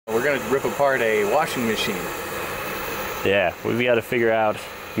we're gonna rip apart a washing machine. Yeah, we've got to figure out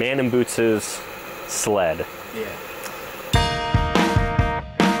Man in Boots' sled. Yeah.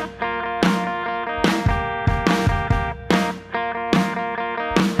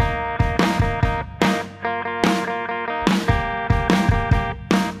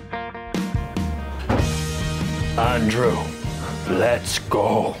 Andrew, let's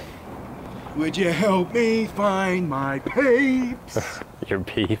go. Would you help me find my peeps? Your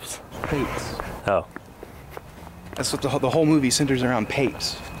peeps? Peeps. Oh. That's what the whole movie centers around,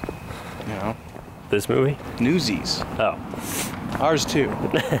 papes. You know? This movie? Newsies. Oh. Ours too.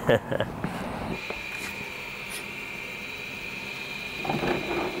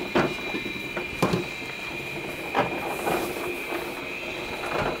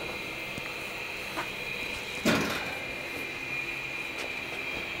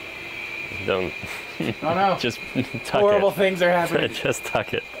 Don't. Oh no. Just tuck Horrible it. things are happening. Just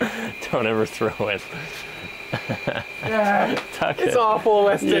tuck it. Don't ever throw it. Yeah, Tuck it. it's awful,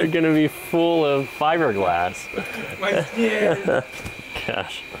 Weston. You're gonna be full of fiberglass. My skin.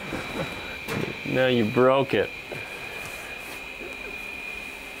 Gosh. No, you broke it.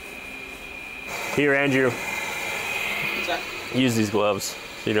 Here, Andrew. What's that? Use these gloves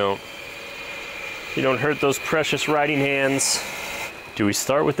so you don't hurt those precious writing hands. Do we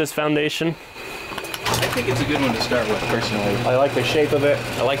start with this foundation? I think it's a good one to start with, personally. I like the shape of it.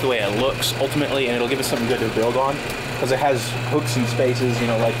 I like the way it looks, ultimately, and it'll give us something good to build on. Because it has hooks and spaces, you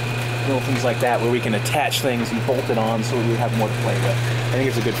know, like little things like that, where we can attach things and bolt it on so we have more to play with. I think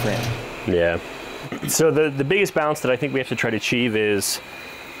it's a good frame. Yeah. So the biggest balance that I think we have to try to achieve is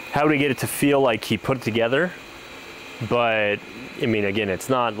how to get it to feel like he put it together. But, I mean, again, it's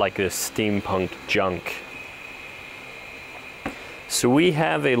not like this steampunk junk. So we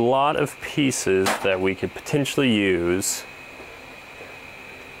have a lot of pieces that we could potentially use.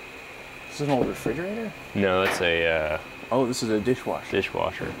 Is this an old refrigerator? No, that's a Oh, this is a dishwasher.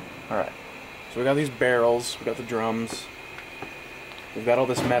 dishwasher. All right. So we got these barrels, we got the drums, we've got all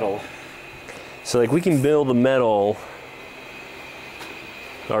this metal. So like we can build the metal,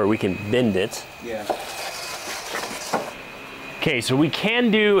 or we can bend it. Yeah. Okay, so we can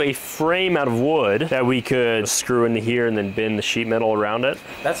do a frame out of wood that we could screw into here and then bend the sheet metal around it.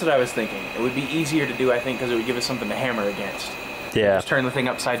 That's what I was thinking. It would be easier to do, I think, because it would give us something to hammer against. Yeah. Just turn the thing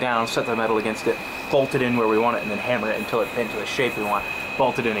upside down, set the metal against it, bolt it in where we want it, and then hammer it until it into the shape we want.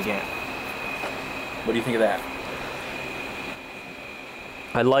 Bolt it in again. What do you think of that?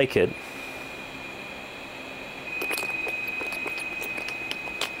 I like it.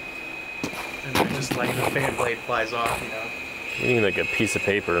 And then just like the fan blade flies off, you know. You need like a piece of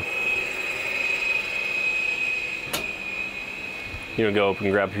paper. You wanna go up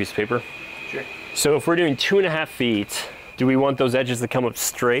and grab a piece of paper? Sure. So if we're doing 2.5 feet, do we want those edges to come up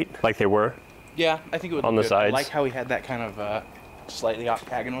straight like they were? Yeah, I think it would On look the good. I sides? like how he had that kind of slightly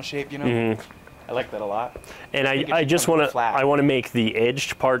octagonal shape, you know? Mm-hmm. I like that a lot. And think it I should just come want flat. to make the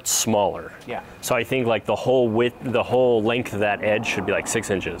edged part smaller. Yeah. So I think like the whole length of that edge should be like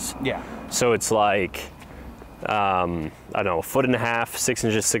 6 inches. Yeah. So it's like, I don't know, 1.5 feet, 6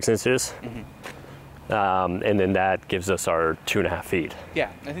 inches, 6 inches. Mm-hmm. And then that gives us our 2.5 feet. Yeah,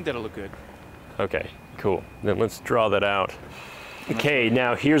 I think that'll look good. Okay, cool. Then let's draw that out. Okay,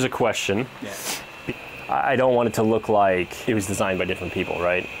 now here's a question. Yeah. I don't want it to look like it was designed by different people,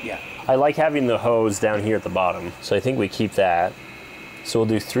 right? Yeah. I like having the hose down here at the bottom, so I think we keep that. So we'll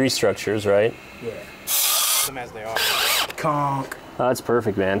do 3 structures, right? Yeah. Them as they are. Conk. Oh, that's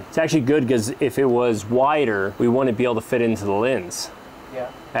perfect, man. It's actually good because if it was wider, we wouldn't be able to fit into the lens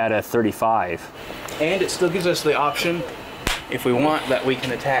Yeah. at a 35. And it still gives us the option, if we want, that we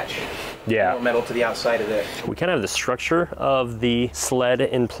can attach more metal to the outside of it. We kind of have the structure of the sled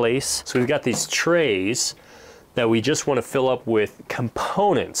in place. So we've got these trays that we just want to fill up with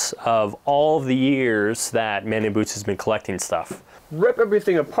components of all of the years that Man in Boots has been collecting stuff. Rip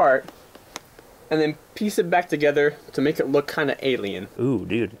everything apart and then piece it back together to make it look kind of alien. Ooh,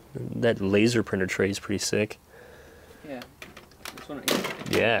 dude, that laser printer tray is pretty sick. Yeah. This one right here.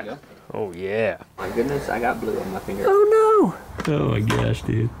 Yeah. There you go. Oh, yeah. My goodness, I got blue on my finger. Oh, no. Oh, my gosh,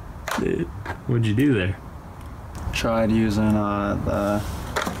 dude. What'd you do there? Tried using the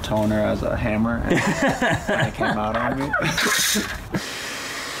toner as a hammer and it came out on me.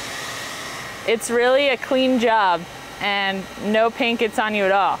 It's really a clean job and no paint gets on you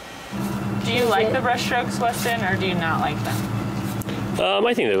at all. Do you like the brush strokes, Weston, or do you not like them?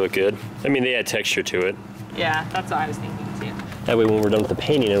 I think they look good. I mean, they add texture to it. Yeah, that's what I was thinking too. That way when we're done with the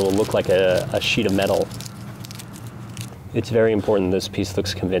painting, it will look like a sheet of metal. It's very important this piece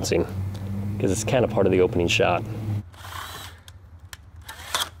looks convincing because it's kind of part of the opening shot.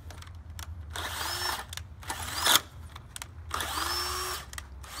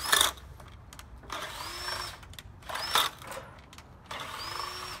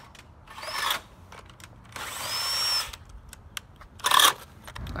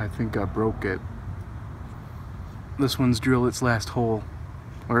 I think I broke it. This one's drilled its last hole,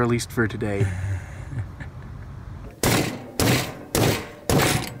 or at least for today.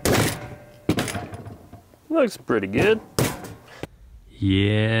 Looks pretty good.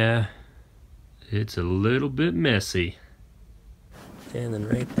 Yeah, it's a little bit messy. And then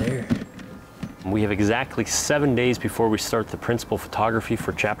right there. We have exactly 7 days before we start the principal photography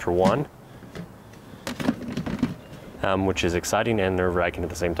for chapter 1. Which is exciting and nerve-wracking at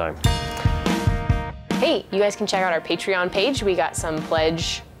the same time. Hey, you guys can check out our Patreon page. We got some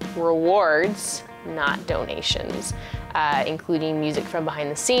pledge rewards, not donations, including music from behind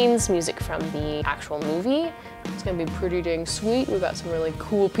the scenes, music from the actual movie. It's gonna be pretty dang sweet. We got some really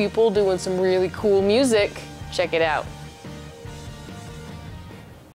cool people doing some really cool music. Check it out.